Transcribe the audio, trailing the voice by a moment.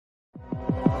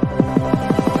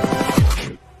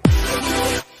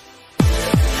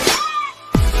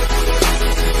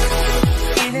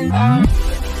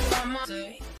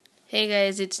Hey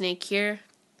guys, it's Nick here,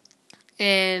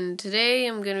 and today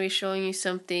I'm going to be showing you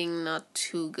something not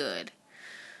too good.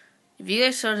 If you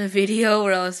guys saw the video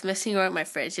where I was messing around with my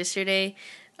friends yesterday,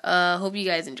 hope you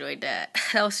guys enjoyed that.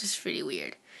 That was just pretty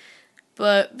weird.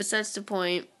 But besides the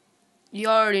point, you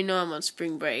already know I'm on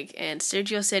spring break, and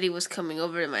Sergio said he was coming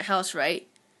over to my house, right?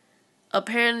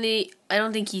 Apparently, I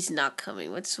don't think he's not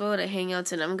coming. Let's go to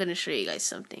Hangouts, and I'm going to show you guys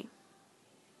something.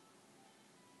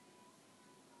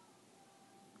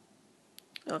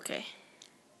 Okay.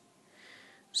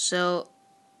 So,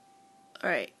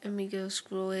 alright, let me go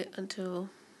scroll it until...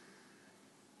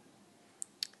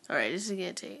 Alright, this is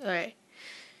gonna take... Alright.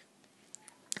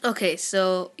 Okay,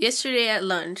 so yesterday at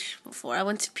lunch, before I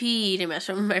went to pee to mess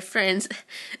with my friends,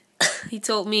 he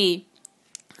told me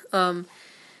that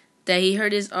he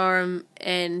hurt his arm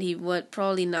and he was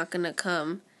probably not gonna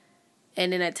come.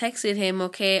 And then I texted him,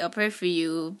 okay, I'll pray for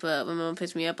you, but when my mom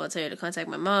picks me up, I'll tell you to contact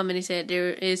my mom. And he said there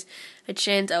is a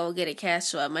chance I will get a cast,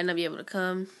 so I might not be able to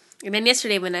come. And then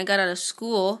yesterday when I got out of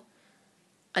school,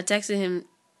 I texted him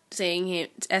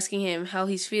asking him how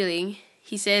he's feeling.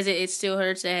 He says it still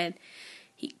hurts and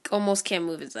he almost can't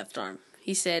move his left arm.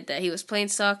 He said that he was playing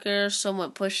soccer,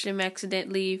 someone pushed him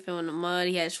accidentally, fell in the mud,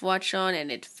 he had his watch on, and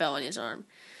it fell on his arm.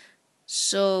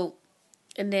 So,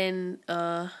 and then,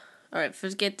 alright,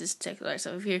 forget this text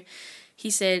stuff here. He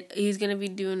said he's going to be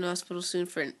doing the hospital soon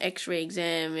for an x-ray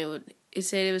exam. It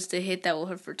said it was the hit that will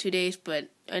hurt for 2 days, but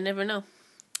I never know.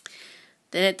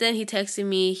 Then he texted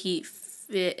me, he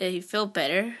felt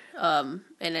better, and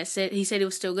he said he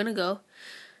was still going to go,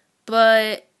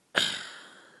 but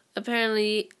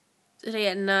apparently today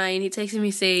at 9, he texted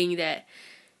me saying that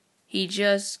he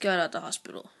just got out the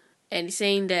hospital. And he's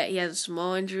saying that he has a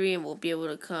small injury and won't be able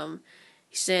to come.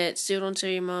 He said, still don't tell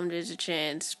your mom there's a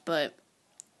chance. But,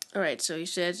 alright, so he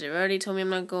says, they already told me I'm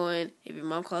not going. If your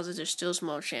mom calls us, there's still a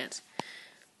small chance.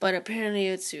 But apparently,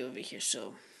 let's see over here.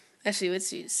 So, actually, let's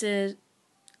see. It says,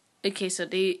 okay, so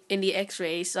in the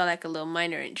x-ray, he saw like a little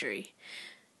minor injury.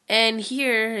 And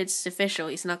here, it's official.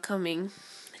 He's not coming.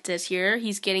 It says here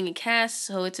he's getting a cast,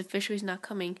 so it's official he's not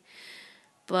coming.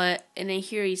 But and then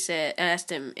here he said, I asked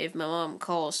him if my mom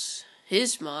calls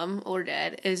his mom or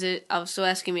dad. I was still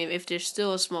asking him if there's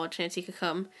still a small chance he could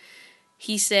come.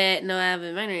 He said, no, I have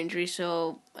a minor injury,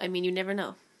 so I mean you never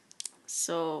know.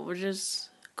 So we're just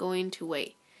going to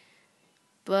wait.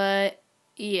 But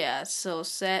yeah, so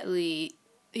sadly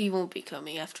he won't be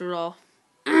coming after all.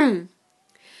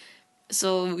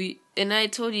 So I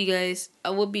told you guys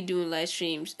I will be doing live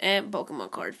streams and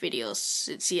Pokemon card videos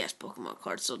since he has Pokemon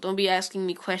cards. So don't be asking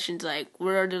me questions like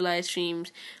where are the live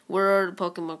streams, where are the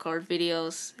Pokemon card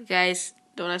videos. Guys,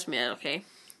 don't ask me that, okay?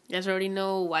 You guys already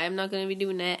know why I'm not gonna be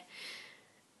doing that.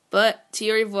 But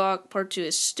Theory Vlog Part 2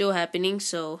 is still happening,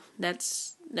 so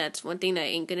that's one thing that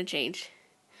ain't gonna change.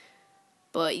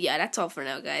 But yeah, that's all for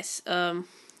now, guys.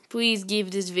 Please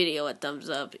give this video a thumbs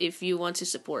up if you want to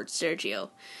support Sergio.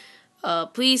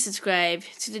 Please subscribe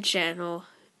to the channel.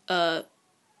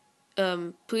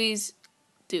 Please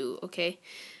do, okay?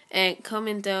 And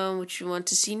comment down what you want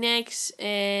to see next.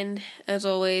 And as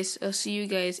always, I'll see you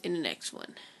guys in the next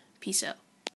one. Peace out.